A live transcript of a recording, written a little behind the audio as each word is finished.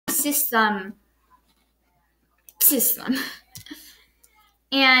system.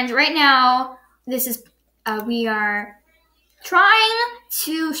 And right now, this is we are trying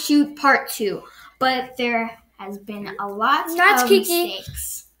to shoot part 2, but there has been a lot of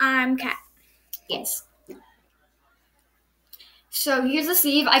mistakes. I'm Kat. Yes. So here's the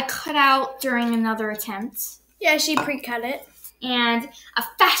sleeve I cut out during another attempt. Yeah, she pre-cut it. And a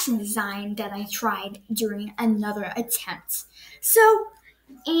fashion design that I tried during another attempt. So,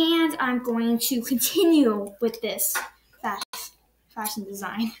 and I'm going to continue with this fashion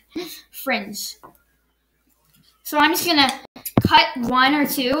design fringe. So I'm just gonna cut 1 or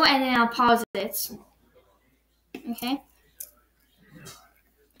 2 and then I'll pause it. Okay?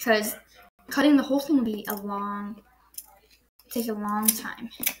 Because cutting the whole thing will be take a long time.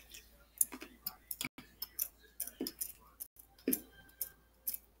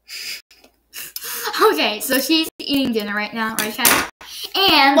 Okay, so she's eating dinner right now, right, Kat?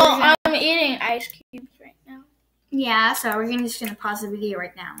 And I'm eating ice cubes right now. Yeah, so we're just gonna pause the video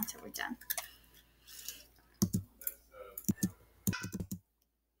right now until we're done.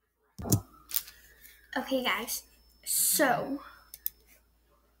 Okay, guys. So,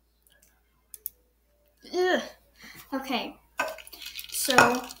 okay. So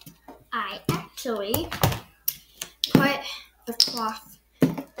I actually put the cloth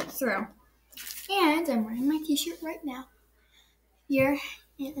through, and I'm wearing my t-shirt right now. Here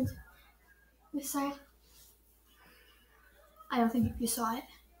and this side. I don't think you saw it.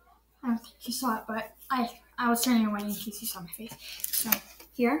 I don't think you saw it, but I was turning away in case you saw my face. So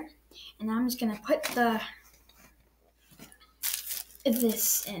here, and I'm just gonna put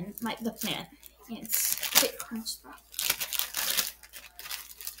this in the plant. It's a bit crunched up.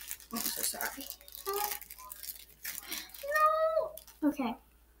 I'm so sorry. No. Okay,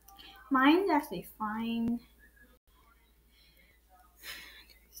 mine's actually fine.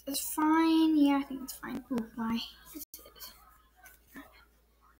 It's fine. Yeah, I think it's fine. Oh, why?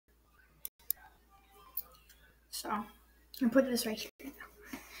 So, I'm gonna put this right here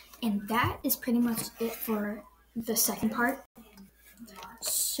now. And that is pretty much it for the second part.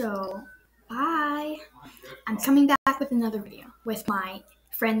 So, bye. I'm coming back with another video with my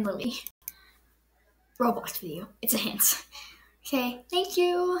friend Lily. Roblox video. It's a hint. Okay, thank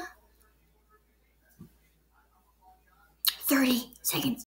you. 30 seconds.